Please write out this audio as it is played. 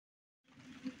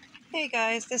Hey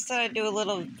guys, just thought I'd do a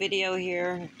little video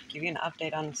here, give you an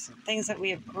update on some things that we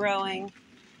have growing.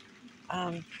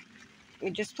 We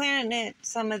just planted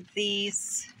some of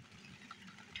these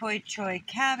Toy Choy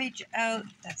cabbage out.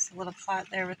 That's a little plot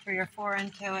there with 3 or 4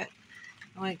 into it.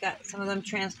 And we got some of them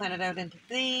transplanted out into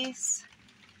these.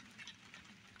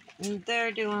 And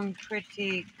they're doing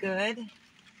pretty good.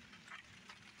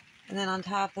 And then on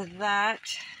top of that,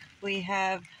 we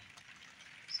have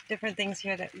different things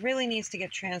here that really needs to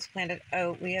get transplanted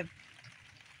out. We have,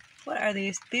 what are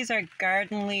these? These are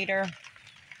garden leader,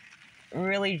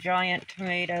 really giant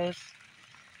tomatoes.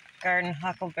 Garden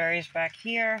huckleberries back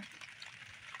here.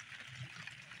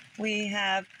 We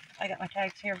have, I got my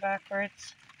tags here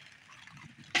backwards.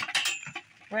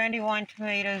 Brandywine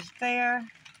tomatoes there.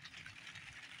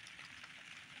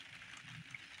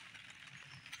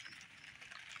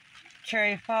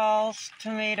 Cherry Falls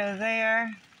tomato there.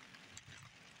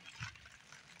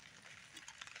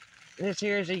 This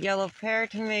here is a yellow pear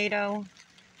tomato.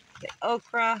 The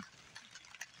okra.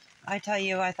 I tell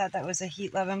you, I thought that was a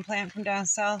heat-loving plant from down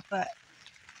south, but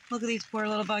look at these poor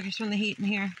little buggers from the heat in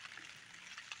here.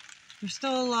 They're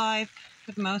still alive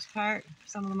for the most part.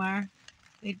 Some of them are.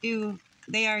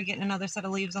 They are getting another set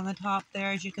of leaves on the top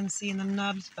there, as you can see in the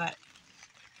nubs, but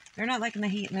they're not liking the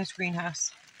heat in this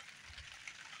greenhouse.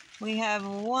 We have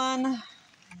one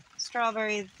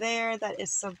strawberry there that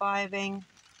is surviving.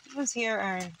 Those here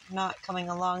are not coming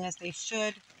along as they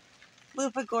should.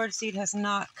 Loofah gourd seed has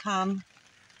not come.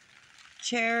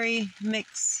 Cherry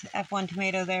mix F1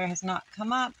 tomato there has not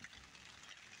come up.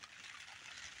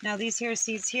 Now these here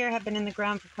seeds here have been in the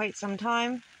ground for quite some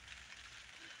time.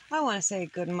 I want to say a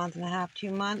good month and a half,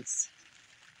 2 months.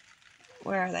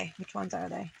 Where are they? Which ones are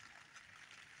they?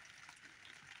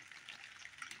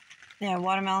 Yeah,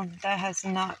 watermelon, that has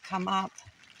not come up.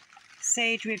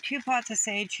 Sage, we have 2 pots of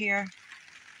sage here.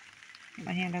 Get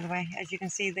my hand out of the way. As you can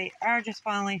see, they are just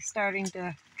finally starting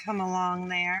to come along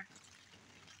there.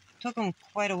 Took them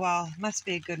quite a while. Must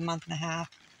be a good month and a half.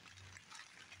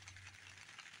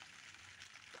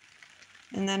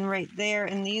 And then right there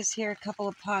in these here, a couple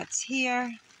of pots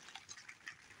here.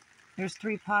 There's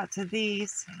 3 pots of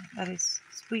these. That is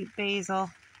sweet basil.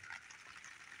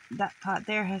 That pot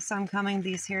there has some coming.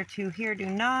 These here 2 here do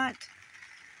not.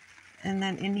 And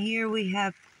then in here we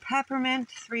have peppermint,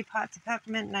 3 pots of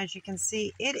peppermint. And as you can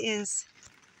see, it is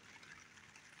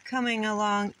coming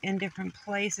along in different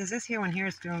places. This here one here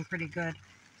is doing pretty good.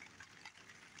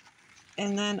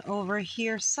 And then over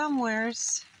here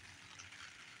somewheres,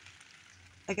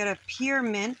 I got a pear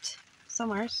mint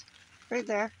somewheres, right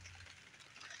there.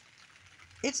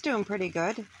 It's doing pretty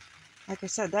good. Like I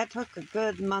said, that took a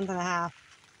good month and a half.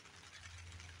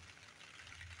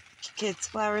 Kids'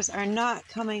 flowers are not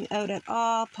coming out at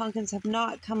all. Pumpkins have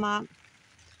not come up.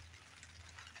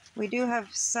 We do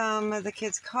have some of the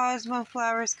kids' Cosmo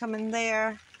flowers coming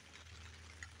there.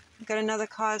 We've got another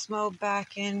Cosmo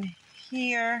back in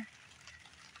here.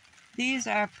 These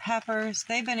are peppers.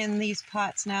 They've been in these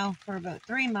pots now for about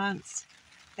 3 months.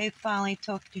 They finally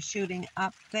took to shooting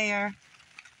up there.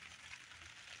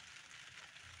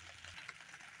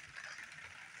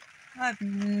 I have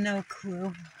no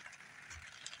clue.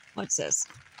 What's this?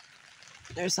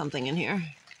 There's something in here.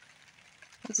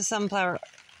 It's a sunflower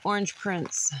orange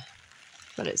prince.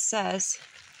 But it says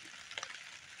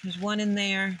there's one in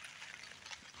there.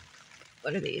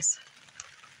 What are these?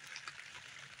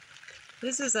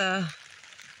 This is a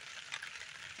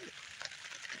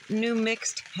new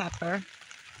mixed pepper.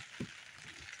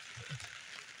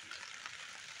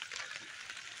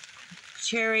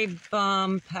 Cherry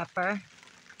bomb pepper.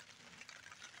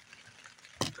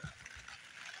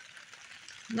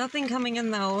 Nothing coming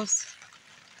in those.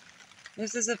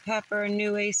 This is a pepper,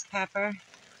 new ace pepper.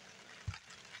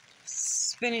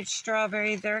 Spinach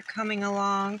strawberry, they're coming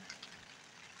along.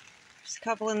 There's a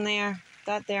couple in there.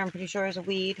 That there I'm pretty sure is a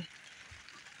weed.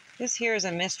 This here is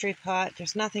a mystery pot.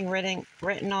 There's nothing written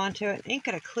onto it. Ain't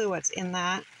got a clue what's in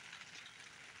that.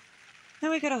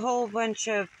 Then we got a whole bunch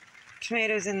of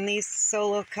tomatoes in these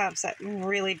solo cups that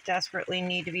really desperately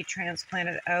need to be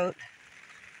transplanted out.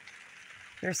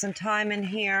 There's some thyme in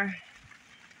here.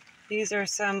 These are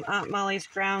some Aunt Molly's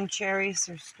ground cherries.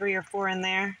 There's 3 or 4 in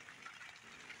there.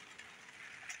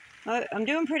 I'm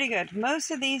doing pretty good.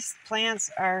 Most of these plants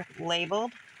are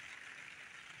labeled.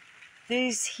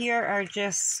 These here are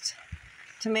just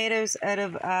tomatoes out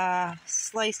of a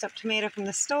sliced up tomato from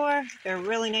the store. They're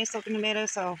really nice looking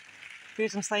tomatoes, so threw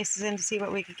some slices in to see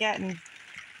what we could get, and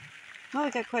well, we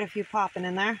got quite a few popping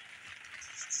in there.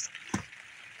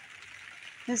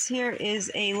 This here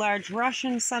is a large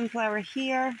Russian sunflower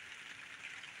here.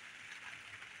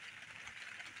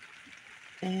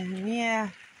 And yeah,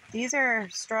 These are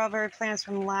strawberry plants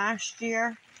from last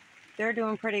year. They're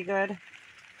doing pretty good.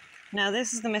 Now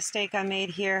this is the mistake I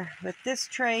made here with this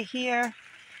tray here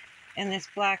and this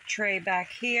black tray back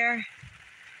here.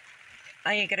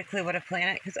 I ain't got a clue what to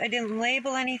plant it because I didn't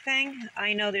label anything.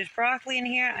 I know there's broccoli in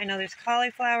here. I know there's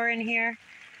cauliflower in here.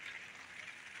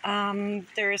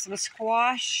 There is some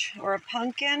squash or a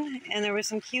pumpkin, and there was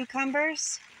some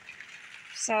cucumbers.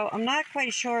 So I'm not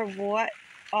quite sure what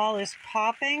all is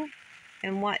popping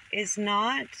and what is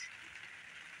not.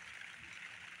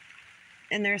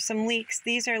 And there's some leeks.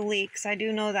 These are leeks. I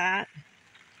do know that.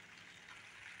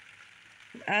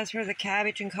 As for the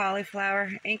cabbage and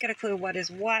cauliflower, ain't got a clue what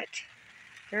is what.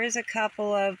 There is a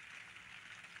couple of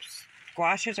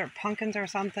squashes or pumpkins or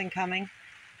something coming.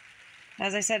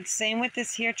 As I said, same with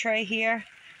this here tray here.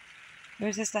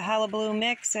 There's just a hullabaloo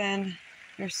mix and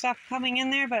there's stuff coming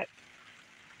in there, but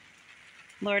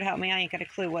Lord help me, I ain't got a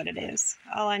clue what it is.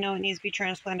 All I know, it needs to be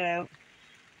transplanted out.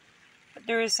 But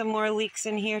there is some more leeks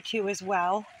in here too as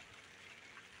well.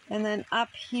 And then up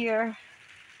here,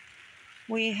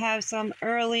 we have some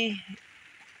early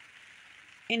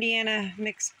Indiana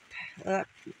mixed,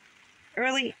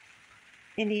 early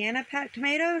Indiana packed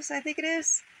tomatoes, I think it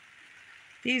is.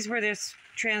 These were just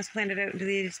transplanted out into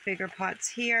these bigger pots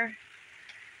here.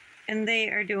 And they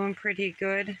are doing pretty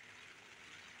good.